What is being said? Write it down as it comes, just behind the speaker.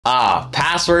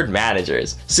password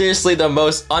managers. Seriously, the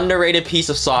most underrated piece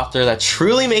of software that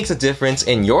truly makes a difference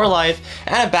in your life,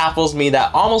 and it baffles me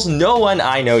that almost no one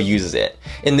I know uses it.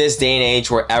 In this day and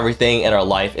age where everything in our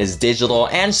life is digital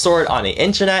and stored on the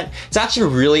internet, it's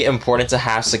actually really important to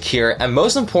have secure and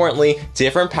most importantly,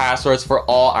 different passwords for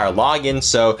all our logins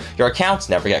so your accounts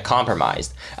never get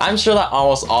compromised. I'm sure that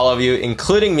almost all of you,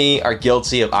 including me, are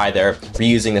guilty of either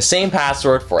reusing the same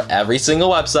password for every single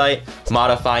website,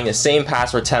 modifying the same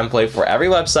password template for every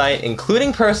website,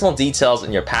 including personal details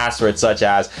in your password such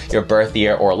as your birth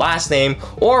year or last name,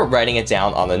 or writing it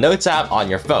down on the Notes app on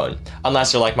your phone.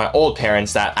 Unless you're like my old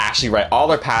parents that actually write all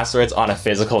their passwords on a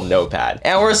physical notepad.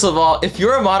 And worst of all, if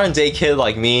you're a modern day kid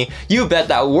like me, you bet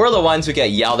that we're the ones who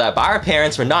get yelled at by our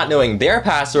parents for not knowing their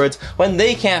passwords when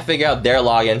they can't figure out their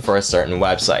login for a certain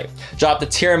website. Drop the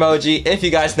tear emoji if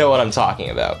you guys know what I'm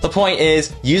talking about. The point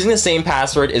is, using the same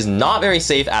password is not very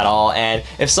safe at all, and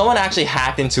if someone actually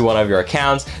hacked into one of your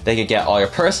accounts, they could get all your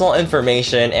personal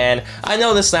information, and I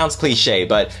know this sounds cliche,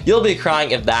 but you'll be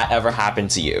crying if that ever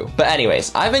happened to you. But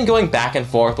anyways, I've been going back and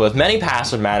forth with many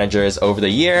password managers over the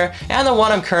year, and the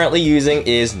one I'm currently using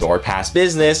is NordPass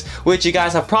Business, which you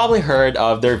guys have probably heard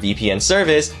of their VPN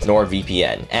service,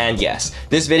 NordVPN. And yes,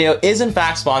 this video is in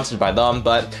fact sponsored by them,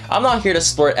 but I'm not here to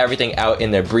splurt everything out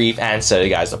in their brief and sell you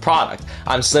guys the product.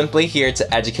 I'm simply here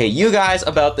to educate you guys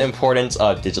about the importance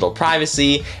of digital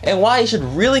privacy and why you should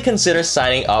really consider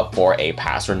signing up for a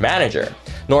password manager.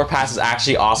 NordPass is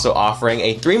actually also offering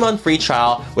a 3-month free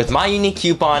trial with my unique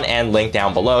coupon and link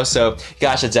down below, so you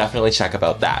guys should definitely check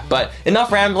about that. But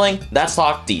enough rambling, let's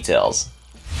talk details.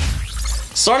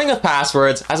 Starting with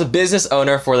passwords, as a business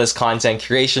owner for this content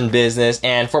creation business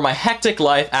and for my hectic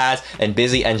life as a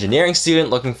busy engineering student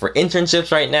looking for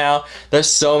internships right now, there's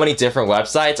so many different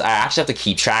websites I actually have to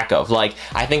keep track of. Like,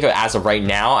 I think as of right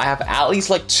now, I have at least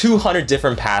like 200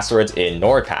 different passwords in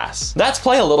NordPass. Let's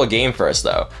play a little game first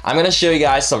though. I'm gonna show you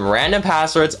guys some random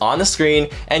passwords on the screen,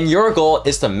 and your goal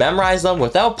is to memorize them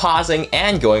without pausing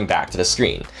and going back to the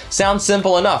screen. Sounds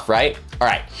simple enough, right? All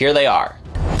right, here they are.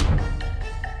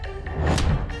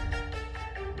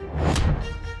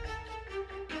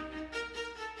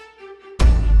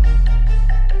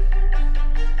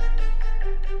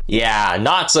 Yeah,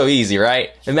 not so easy, right?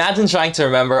 Imagine trying to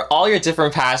remember all your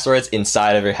different passwords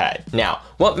inside of your head. Now,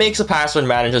 what makes a password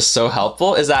manager so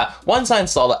helpful is that once I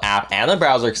install the app and the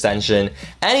browser extension,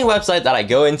 any website that I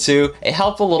go into, a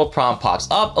helpful little prompt pops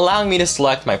up allowing me to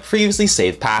select my previously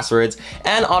saved passwords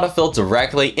and autofill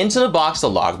directly into the box to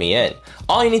log me in.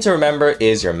 All you need to remember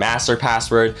is your master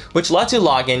password, which lets you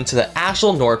log into the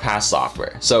actual NordPass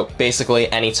software. So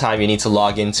basically, anytime you need to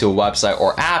log into a website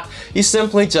or app, you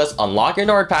simply just unlock your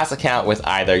NordPass account with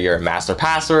either your master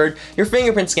password, your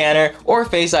fingerprint scanner, or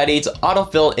Face ID to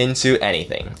autofill into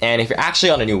anything. And if you're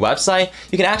actually on a new website,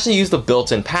 you can actually use the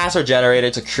built-in password generator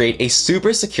to create a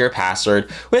super secure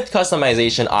password with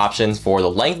customization options for the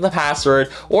length of the password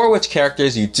or which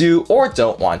characters you do or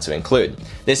don't want to include.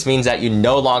 This means that you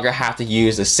no longer have to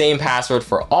use the same password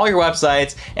for all your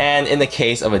websites, and in the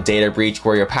case of a data breach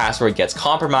where your password gets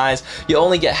compromised, you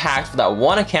only get hacked for that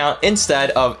one account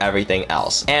instead of everything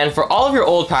else. And for all of your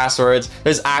old passwords,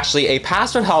 there's actually a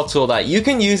password help tool that you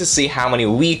can use to see how many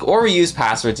weak or reused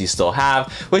passwords you still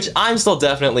have, which I'm still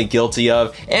definitely guilty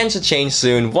of and should change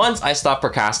soon once I stop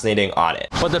procrastinating on it.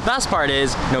 But the best part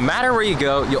is, no matter where you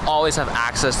go, you'll always have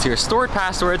access to your stored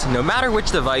passwords no matter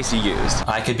which device you use.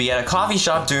 I could be at a coffee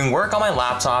shop doing work on my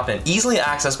laptop and easily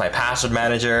access my password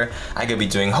manager. I could be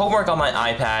doing homework on my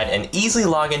iPad and easily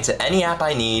log into any app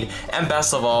I need, and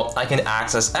best of all, I can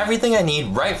access everything I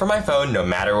need right from my phone no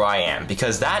matter where I am,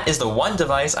 because that is the one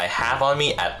device I have on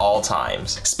me at all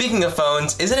times. Speaking of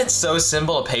phones, isn't it so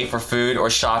simple to pay for food or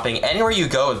shopping anywhere you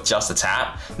go with just a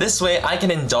tap? This way I can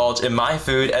indulge in my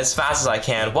food as fast as I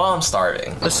can while I'm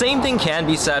starving. The same thing can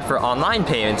be said for online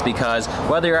payments, because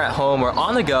whether you're at home or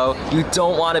on the go, you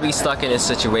don't want to be stuck in a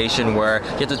situation where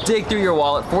you have to dig through your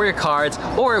wallet for your cards,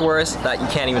 or worse, that you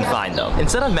can't even find them.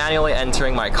 Instead of manually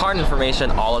entering my card information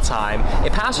all the time, a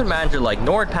password manager like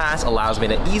NordPass allows me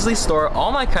to easily store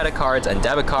all my credit cards and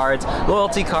debit cards,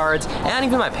 loyalty cards, and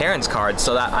even my parents' cards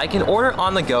so that I can order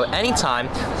on the go anytime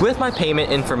with my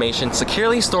payment information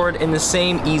securely stored in the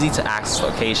same easy to access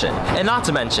location. And not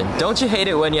to mention, don't you hate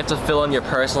it when you have to fill in your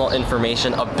personal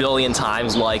information a billion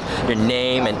times, like your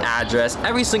name and address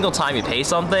every single time you pay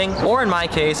something? Or in my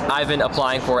case, I've been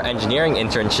applying for engineering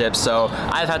internships, so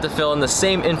I've had to fill in the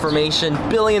same information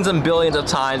billions and billions of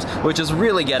times, which is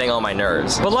really getting on my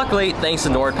nerves. But luckily, thanks to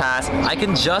NordPass, I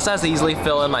can just as easily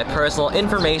fill in my personal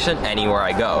information anywhere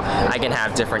I go. I can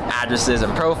have different addresses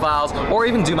and profiles, or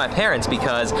even do my parents,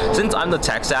 because since I'm the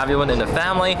tech savvy one in the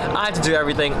family, I have to do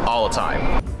everything all the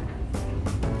time.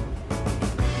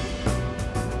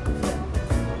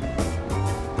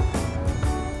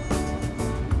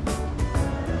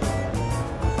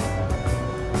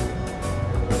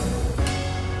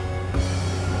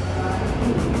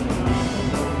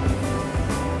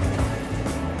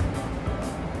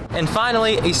 And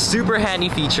finally, a super handy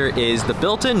feature is the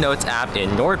built-in Notes app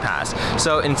in NordPass.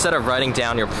 So instead of writing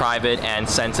down your private and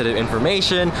sensitive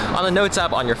information on the Notes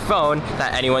app on your phone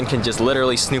that anyone can just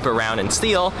literally snoop around and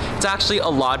steal, it's actually a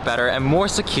lot better and more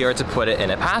secure to put it in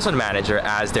a password manager,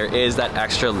 as there is that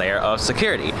extra layer of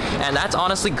security. And that's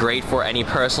honestly great for any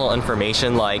personal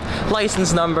information like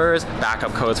license numbers,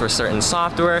 backup codes for certain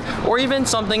software, or even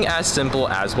something as simple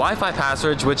as Wi-Fi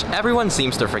passwords, which everyone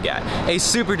seems to forget. A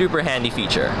super duper handy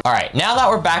feature. Alright, now that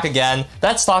we're back again,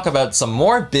 let's talk about some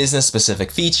more business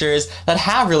specific features that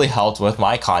have really helped with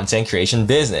my content creation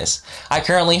business. I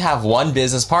currently have one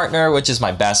business partner, which is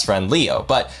my best friend Leo,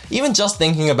 but even just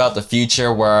thinking about the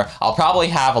future where I'll probably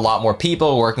have a lot more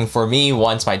people working for me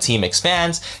once my team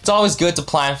expands, it's always good to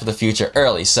plan for the future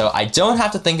early so I don't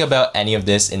have to think about any of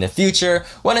this in the future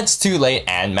when it's too late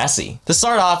and messy. To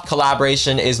start off,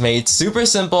 collaboration is made super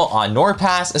simple on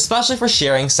NordPass, especially for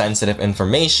sharing sensitive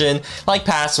information like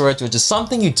passwords, which is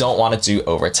something you don't want to do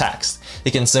over text.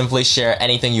 You can simply share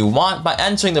anything you want by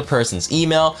entering the person's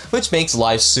email, which makes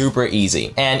life super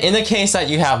easy. And in the case that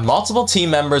you have multiple team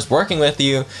members working with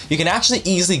you, you can actually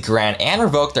easily grant and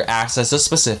revoke their access to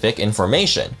specific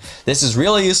information. This is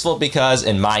really useful because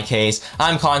in my case,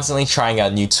 I'm constantly trying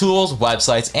out new tools,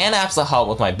 websites, and apps that help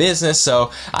with my business,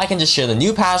 so I can just share the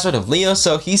new password of Leo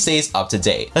so he stays up to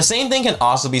date. The same thing can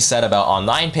also be said about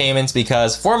online payments,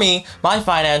 because for me, my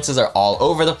finances are all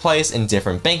over the place in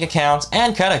different bank accounts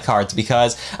and credit cards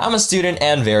because I'm a student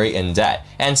and very in debt.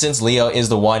 And since Leo is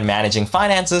the one managing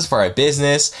finances for our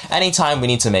business, anytime we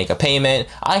need to make a payment,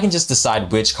 I can just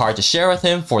decide which card to share with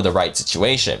him for the right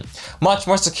situation. Much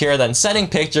more secure than sending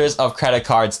pictures of credit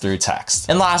cards through text.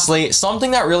 And lastly,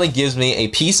 something that really gives me a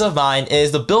peace of mind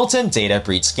is the built-in data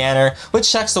breach scanner,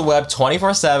 which checks the web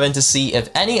 24/7 to see if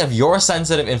any of your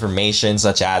sensitive information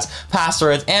such as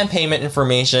passwords and payment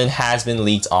information has been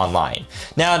leaked online.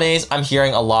 Nowadays, I'm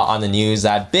hearing a lot on the news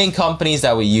that big companies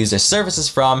that we use their services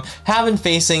from have been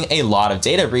facing a lot of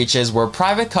data breaches where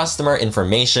private customer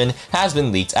information has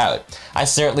been leaked out. I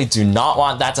certainly do not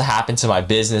want that to happen to my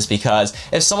business, because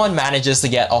if someone manages to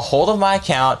get a hold of my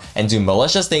account and do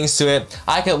malicious things to it,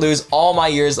 I could lose all my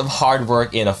years of hard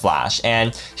work in a flash.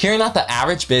 And hearing that the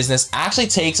average business actually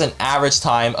takes an average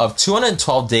time of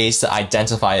 212 days to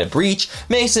identify a breach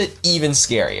makes it even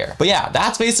scarier. But yeah,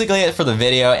 that's basically it for the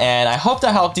video, and I hope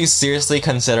that helped you seriously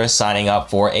consider signing up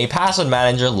for a password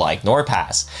manager like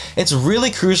NordPass. It's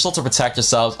really crucial to protect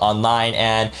yourselves online,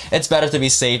 and it's better to be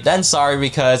safe than sorry,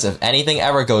 because if anything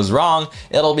ever goes wrong,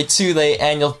 it'll be too late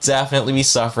and you'll definitely be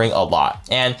suffering a lot.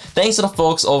 And thanks to the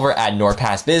folks over at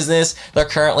NordPass Business, they're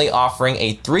currently offering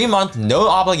a 3-month no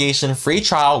obligation free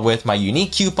trial with my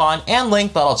unique coupon and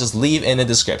link that I'll just leave in the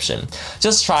description.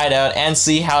 Just try it out and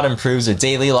see how it improves your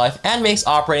daily life and makes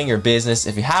operating your business,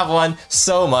 if you have one,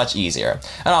 so much easier.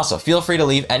 And also feel free to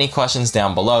leave any questions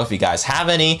down below if you guys have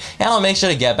any, and I'll make sure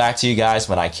to get back to you guys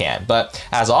when I can. But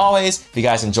as always, if you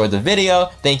guys enjoyed the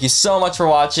video, thank you so much for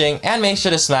watching, and make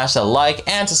sure to smash that like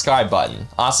and subscribe button.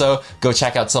 Also, go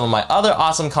check out some of my other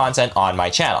awesome content on my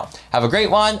channel. Have a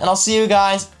great one, and I'll see you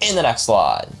guys in the next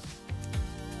one.